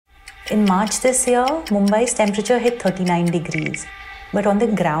In March this year, Mumbai's temperature hit 39 degrees. But on the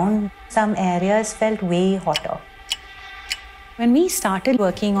ground, some areas felt way hotter. When we started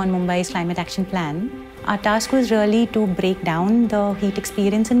working on Mumbai's climate action plan, our task was really to break down the heat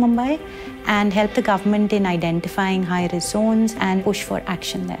experience in Mumbai and help the government in identifying high-risk zones and push for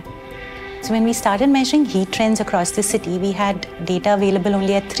action there. So when we started measuring heat trends across the city, we had data available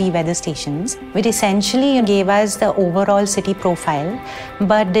only at 3 weather stations, which essentially gave us the overall city profile,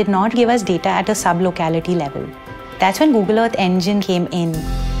 but did not give us data at a sub-locality level. That's when Google Earth Engine came in.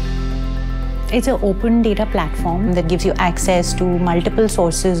 It's an open data platform that gives you access to multiple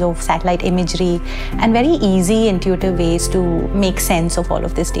sources of satellite imagery and very easy, intuitive ways to make sense of all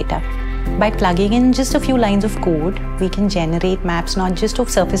of this data. By plugging in just a few lines of code, we can generate maps not just of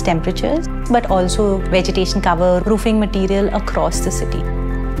surface temperatures, but also vegetation cover, roofing material across the city.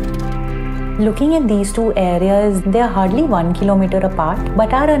 Looking at these two areas, they are hardly 1 kilometer apart,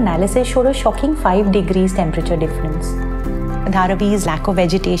 but our analysis showed a shocking 5 degrees temperature difference. Dharavi's lack of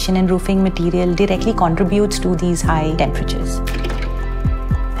vegetation and roofing material directly contributes to these high temperatures.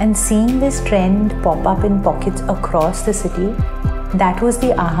 And seeing this trend pop up in pockets across the city, that was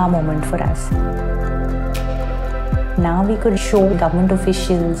the aha moment for us. Now we could show government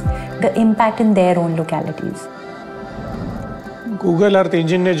officials the impact in their own localities. Google Earth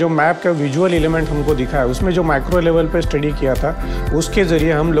engine ने जो map का visual element हमको दिखाया, उसमें जो micro level पे study किया था, उसके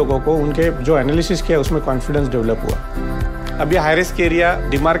ज़रिए हम लोगों को उनके जो एनालिसिस किया उसमें कॉन्फिडेंस डेवलप हुआ। अब ये हाई रिस्क एरिया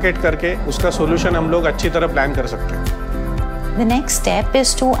डिमार्केट करके उसका सोल्यूशन हम लोग अच्छी तरह प्लान कर सकते हैं। The next step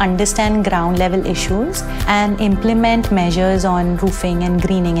is to understand ground level issues and implement measures on roofing and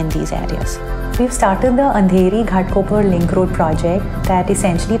greening in these areas. We've started the Andheri Ghatkopar Link Road project that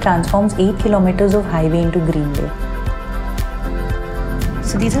essentially transforms 8 kilometers of highway into greenway.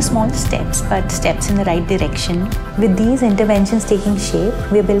 So these are small steps, but steps in the right direction. With these interventions taking shape,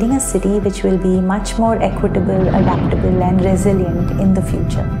 we're building a city which will be much more equitable, adaptable, and resilient in the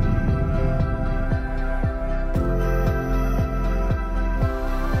future.